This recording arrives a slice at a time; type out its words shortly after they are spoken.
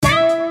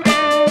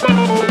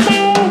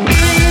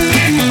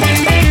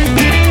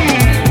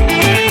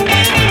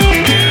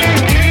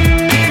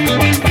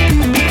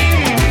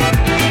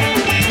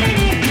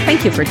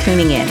Thank you for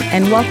tuning in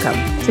and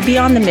welcome to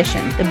Beyond the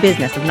Mission, the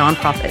business of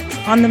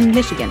nonprofits on the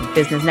Michigan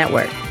Business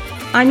Network.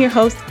 I'm your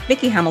host,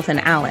 Vicki Hamilton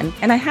Allen,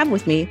 and I have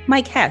with me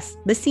Mike Hess,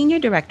 the Senior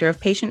Director of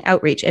Patient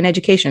Outreach and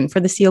Education for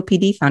the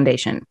COPD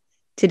Foundation.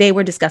 Today,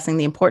 we're discussing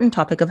the important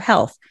topic of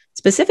health,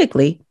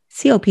 specifically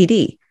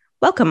COPD.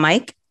 Welcome,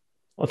 Mike.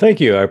 Well,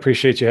 thank you. I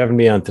appreciate you having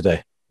me on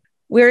today.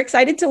 We're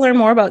excited to learn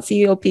more about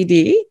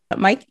COPD.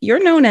 Mike,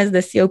 you're known as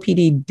the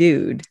COPD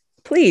dude.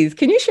 Please,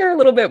 can you share a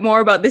little bit more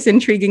about this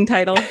intriguing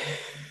title?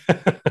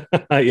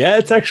 Yeah,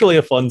 it's actually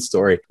a fun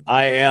story.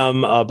 I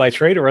am by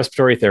trade a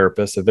respiratory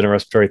therapist. I've been a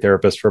respiratory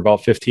therapist for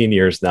about 15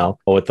 years now,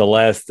 with the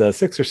last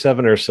 6 or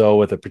 7 or so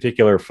with a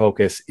particular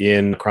focus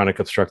in chronic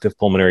obstructive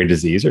pulmonary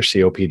disease, or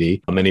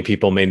COPD. Many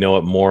people may know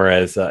it more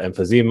as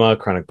emphysema,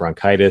 chronic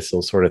bronchitis,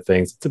 those sort of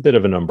things. It's a bit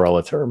of an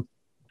umbrella term.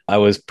 I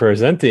was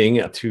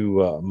presenting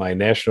to my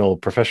national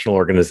professional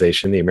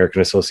organization, the American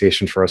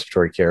Association for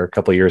Respiratory Care, a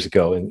couple of years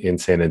ago in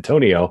San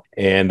Antonio.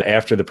 And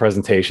after the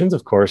presentations,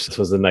 of course, this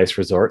was a nice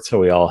resort. So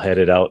we all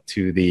headed out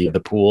to the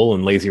pool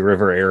and lazy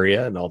river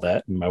area and all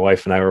that. And my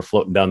wife and I were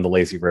floating down the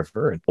lazy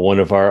river. And one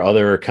of our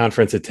other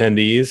conference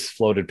attendees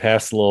floated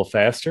past a little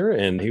faster,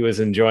 and he was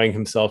enjoying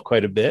himself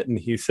quite a bit. And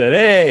he said,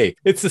 "Hey,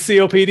 it's the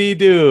COPD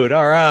dude.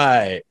 All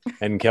right."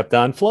 And kept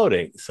on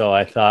floating. So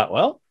I thought,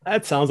 well,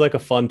 that sounds like a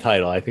fun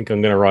title. I think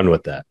I'm going to run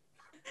with that.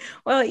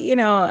 Well,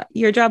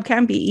 your job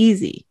can be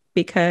easy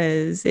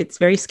because it's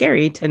very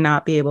scary to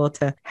not be able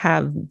to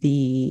have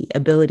the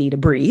ability to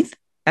breathe.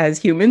 As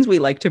humans, we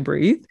like to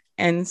breathe.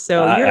 And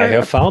so I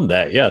have found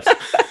that, yes.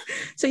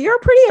 So you're a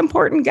pretty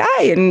important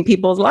guy in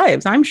people's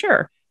lives, I'm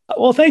sure.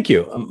 Well, thank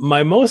you.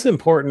 My most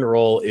important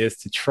role is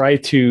to try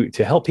to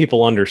help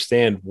people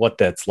understand what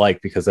that's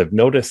like, because I've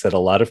noticed that a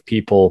lot of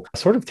people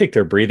sort of take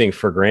their breathing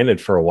for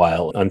granted for a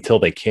while until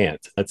they can't.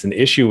 That's an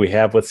issue we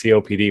have with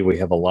COPD. We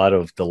have a lot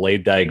of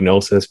delayed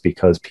diagnosis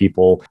because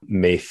people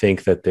may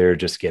think that they're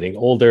just getting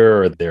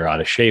older or they're out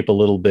of shape a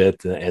little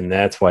bit, and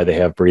that's why they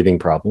have breathing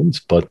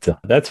problems. But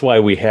that's why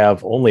we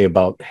have only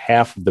about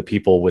half of the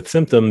people with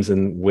symptoms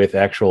and with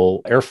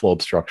actual airflow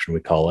obstruction,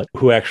 we call it,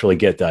 who actually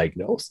get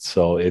diagnosed.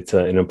 So it's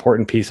an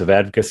important piece of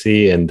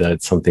advocacy, and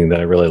it's something that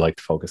I really like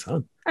to focus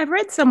on. I've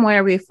read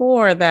somewhere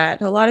before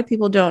that a lot of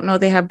people don't know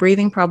they have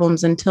breathing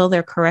problems until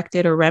they're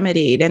corrected or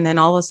remedied, and then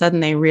all of a sudden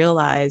they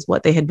realize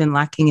what they had been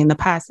lacking in the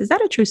past. Is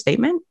that a true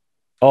statement?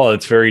 Oh,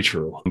 it's very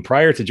true.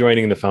 Prior to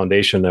joining the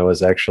foundation, I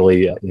was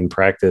actually in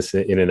practice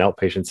in an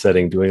outpatient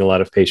setting, doing a lot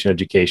of patient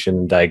education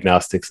and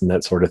diagnostics and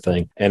that sort of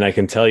thing. And I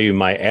can tell you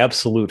my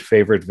absolute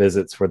favorite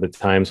visits were the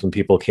times when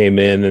people came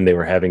in and they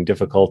were having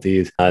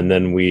difficulties. And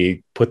then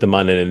we put them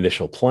on an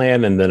initial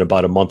plan. And then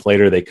about a month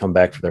later, they come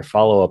back for their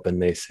follow-up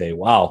and they say,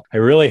 "Wow, I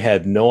really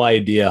had no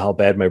idea how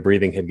bad my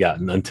breathing had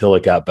gotten until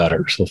it got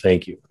better. So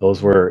thank you."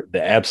 Those were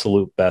the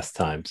absolute best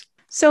times.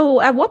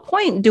 So at what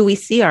point do we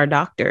see our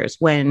doctors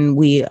when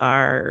we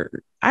are,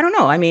 I don't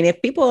know. I mean,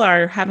 if people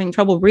are having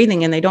trouble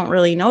breathing and they don't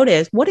really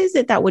notice, what is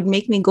it that would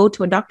make me go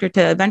to a doctor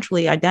to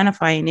eventually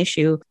identify an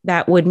issue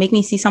that would make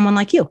me see someone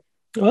like you?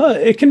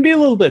 It can be a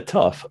little bit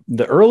tough.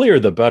 The earlier,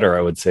 the better,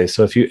 I would say.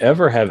 So if you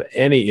ever have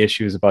any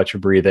issues about your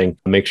breathing,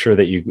 make sure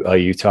that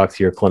you talk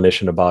to your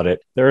clinician about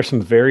it. There are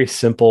some very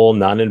simple,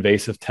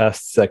 non-invasive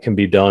tests that can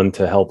be done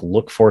to help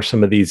look for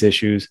some of these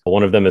issues.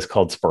 One of them is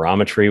called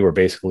spirometry, where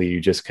basically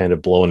you just kind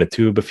of blow in a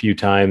tube a few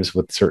times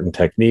with a certain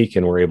technique,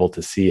 and we're able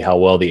to see how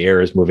well the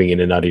air is moving in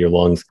and out of your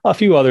lungs. A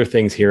few other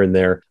things here and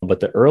there. But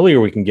the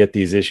earlier we can get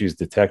these issues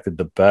detected,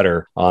 the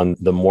better.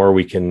 The more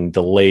we can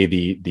delay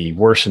the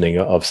worsening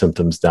of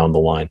symptoms down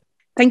the line.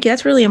 Thank you.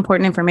 That's really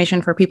important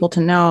information for people to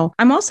know.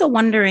 I'm also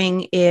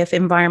wondering if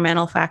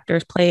environmental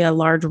factors play a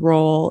large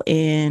role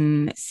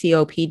in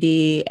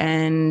COPD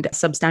and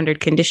substandard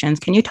conditions.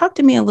 Can you talk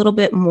to me a little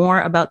bit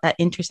more about that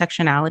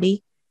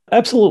intersectionality?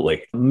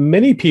 Absolutely.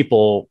 Many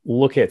people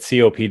look at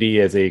COPD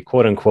as a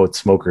quote unquote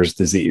smoker's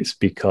disease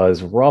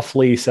because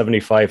roughly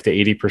 75 to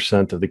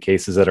 80% of the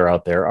cases that are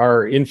out there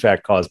are in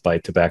fact caused by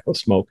tobacco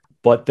smoke.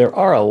 But there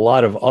are a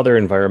lot of other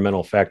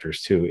environmental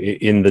factors too.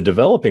 In the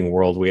developing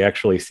world, we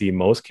actually see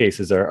most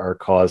cases are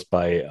caused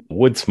by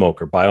wood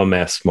smoke or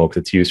biomass smoke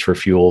that's used for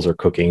fuels or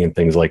cooking and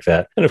things like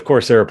that. And of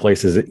course, there are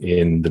places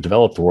in the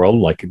developed world,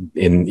 like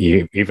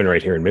even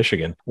right here in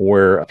Michigan,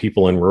 where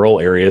people in rural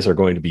areas are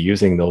going to be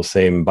using those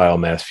same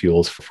biomass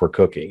fuels for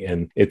cooking.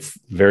 And it's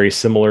very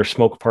similar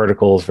smoke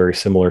particles, very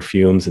similar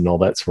fumes and all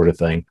that sort of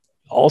thing.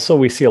 Also,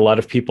 we see a lot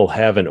of people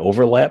have an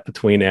overlap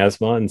between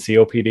asthma and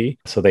COPD.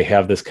 So they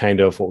have this kind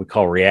of what we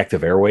call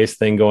reactive airways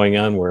thing going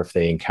on, where if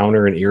they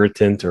encounter an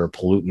irritant or a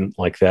pollutant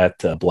like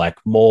that, black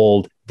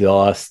mold,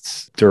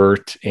 dusts,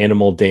 dirt,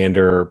 animal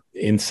dander,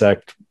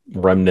 insect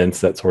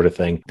remnants, that sort of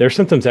thing, their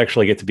symptoms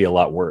actually get to be a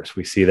lot worse.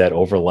 We see that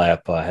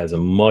overlap has a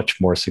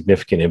much more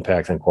significant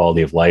impact on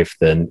quality of life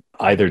than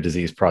either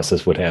disease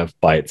process would have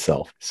by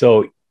itself.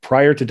 So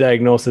prior to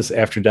diagnosis,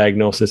 after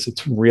diagnosis,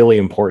 it's really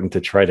important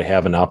to try to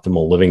have an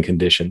optimal living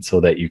condition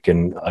so that you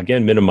can,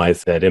 again,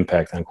 minimize that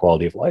impact on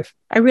quality of life.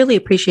 I really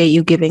appreciate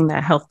you giving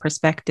that health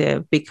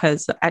perspective,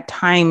 because at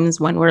times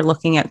when we're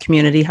looking at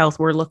community health,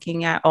 we're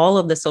looking at all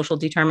of the social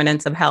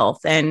determinants of health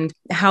and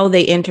how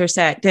they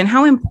intersect and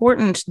how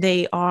important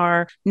they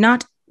are,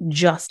 not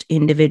just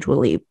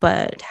individually,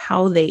 but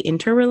how they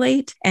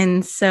interrelate.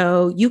 And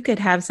so you could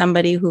have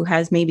somebody who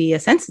has maybe a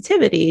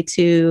sensitivity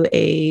to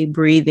a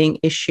breathing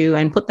issue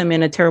and put them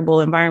in a terrible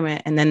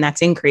environment, and then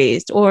that's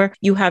increased. Or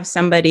you have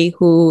somebody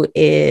who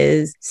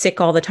is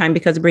sick all the time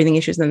because of breathing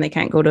issues, and they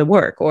can't go to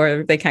work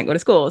or they can't go to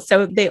school.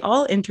 So they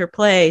all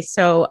interplay.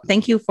 So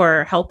thank you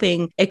for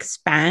helping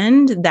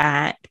expand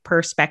that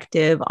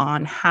perspective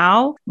on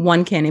how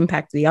one can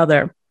impact the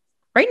other.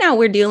 Right now,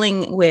 we're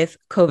dealing with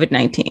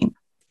COVID-19.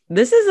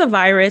 This is a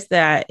virus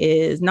that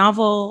is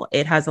novel.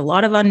 It has a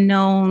lot of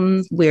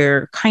unknowns.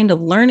 We're kind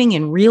of learning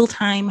in real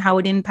time how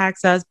it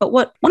impacts us. But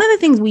one of the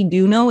things we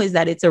do know is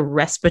that it's a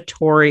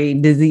respiratory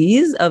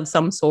disease of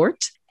some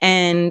sort,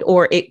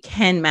 or it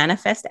can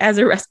manifest as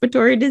a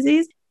respiratory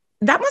disease.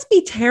 That must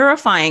be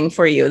terrifying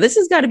for you. This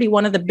has got to be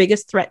one of the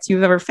biggest threats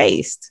you've ever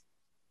faced.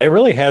 It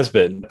really has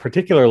been,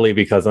 particularly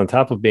because on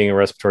top of being a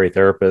respiratory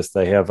therapist,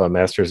 I have a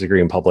master's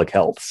degree in public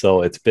health.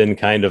 So it's been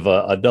kind of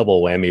a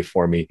double whammy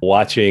for me,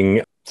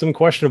 watching some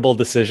questionable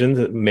decisions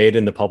made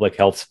in the public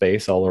health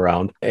space all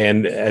around.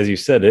 And as you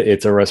said,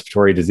 it's a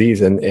respiratory disease.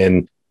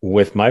 And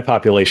with my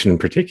population in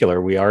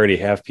particular, we already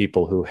have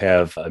people who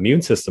have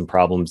immune system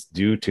problems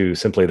due to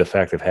simply the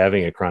fact of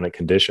having a chronic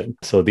condition.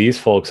 So these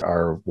folks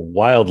are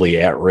wildly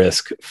at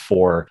risk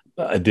for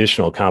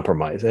additional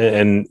compromise.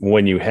 And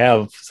when you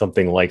have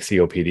something like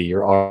COPD,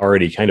 you're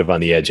already kind of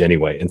on the edge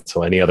anyway. And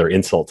so any other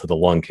insult to the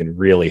lung can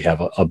really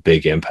have a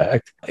big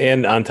impact.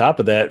 And on top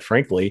of that,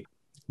 frankly,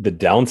 the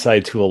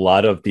downside to a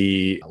lot of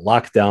the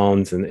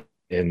lockdowns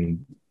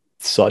and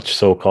such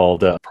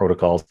so-called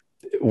protocols,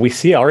 we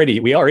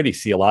already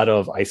see a lot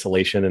of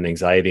isolation and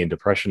anxiety and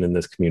depression in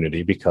this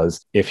community,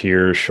 because if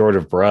you're short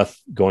of breath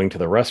going to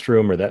the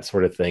restroom or that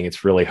sort of thing,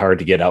 it's really hard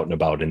to get out and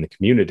about in the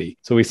community.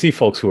 So we see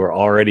folks who are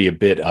already a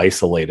bit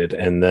isolated.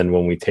 And then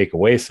when we take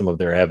away some of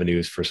their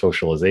avenues for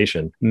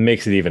socialization, it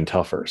makes it even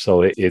tougher.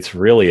 So it's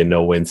really a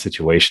no-win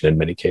situation in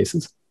many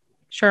cases.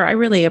 Sure. I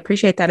really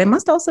appreciate that. It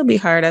must also be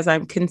hard as I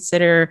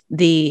consider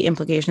the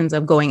implications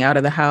of going out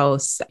of the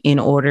house in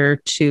order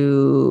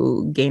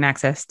to gain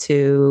access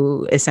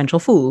to essential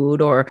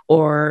food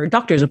or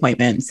doctor's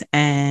appointments.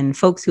 And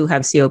folks who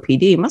have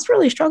COPD must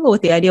really struggle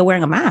with the idea of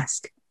wearing a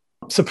mask.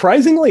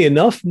 Surprisingly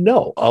enough,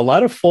 no. A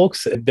lot of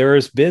folks, there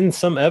has been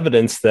some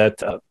evidence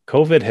that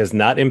COVID has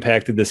not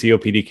impacted the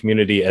COPD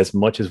community as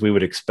much as we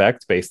would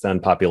expect based on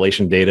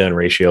population data and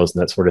ratios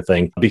and that sort of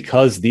thing,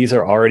 because these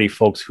are already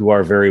folks who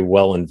are very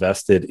well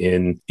invested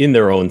in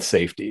their own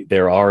safety.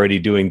 They're already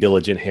doing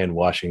diligent hand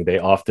washing. They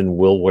often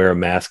will wear a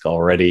mask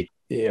already.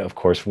 Yeah, of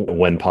course,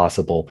 when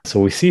possible. So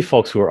we see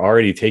folks who are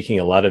already taking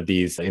a lot of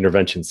these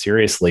interventions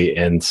seriously.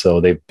 And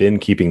so they've been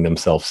keeping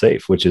themselves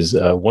safe, which is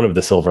one of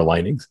the silver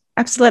linings.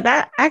 Absolutely.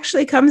 That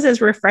actually comes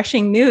as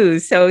refreshing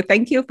news. So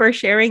thank you for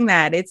sharing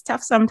that. It's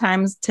tough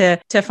sometimes to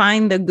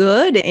find the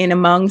good in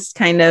amongst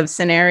kind of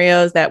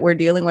scenarios that we're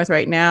dealing with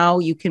right now.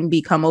 You can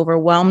become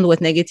overwhelmed with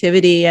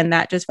negativity, and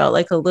that just felt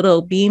like a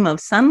little beam of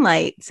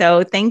sunlight.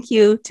 So thank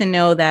you to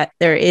know that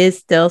there is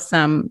still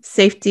some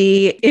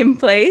safety in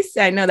place.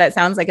 I know that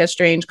sounds like a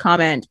strange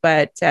comment,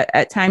 but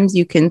at times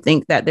you can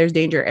think that there's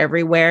danger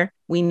everywhere.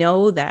 We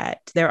know that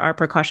there are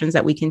precautions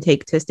that we can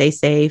take to stay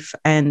safe.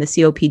 And the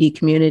COPD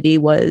community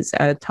was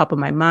top of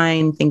my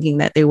mind, thinking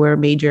that they were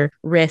major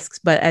risks.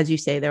 But as you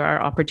say, there are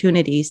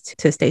opportunities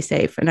to stay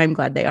safe, and I'm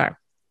glad they are.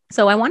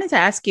 So I wanted to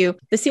ask you,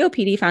 the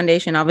COPD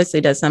Foundation obviously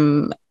does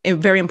some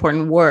very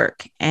important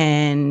work,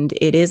 and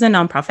it is a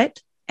nonprofit.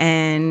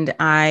 And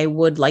I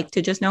would like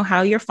to just know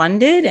how you're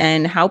funded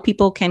and how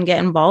people can get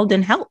involved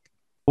and help.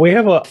 We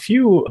have a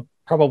few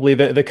probably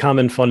the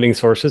common funding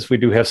sources. We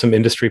do have some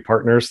industry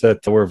partners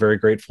that we're very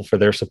grateful for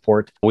their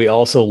support. We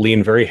also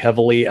lean very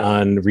heavily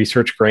on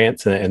research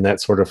grants and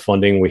that sort of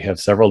funding. We have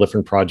several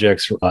different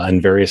projects in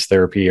various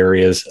therapy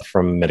areas,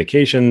 from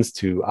medications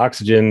to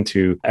oxygen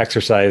to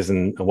exercise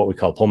and what we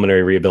call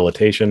pulmonary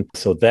rehabilitation.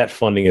 So that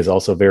funding is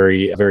also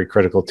very, very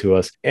critical to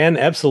us. And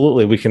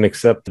absolutely, we can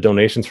accept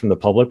donations from the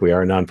public. We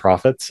are a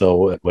nonprofit.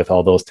 So with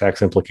all those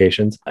tax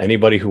implications,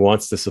 anybody who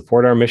wants to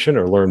support our mission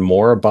or learn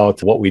more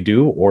about what we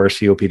do or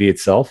COPD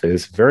itself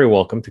is very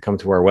welcome to come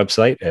to our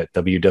website at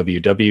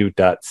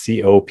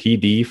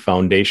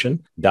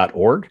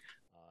www.copdfoundation.org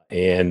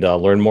and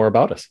learn more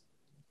about us.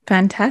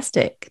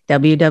 Fantastic.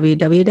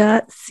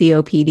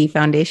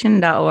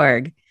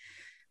 www.copdfoundation.org.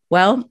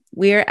 Well,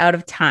 we're out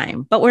of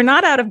time, but we're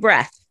not out of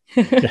breath.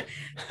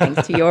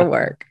 Thanks to your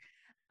work.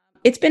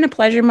 It's been a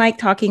pleasure, Mike,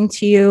 talking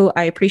to you.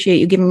 I appreciate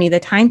you giving me the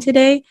time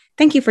today.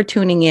 Thank you for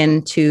tuning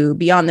in to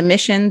Beyond the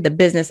Mission, the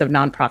Business of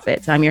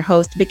Nonprofits. I'm your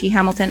host, Vicki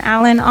Hamilton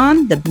Allen,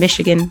 on the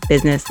Michigan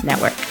Business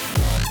Network.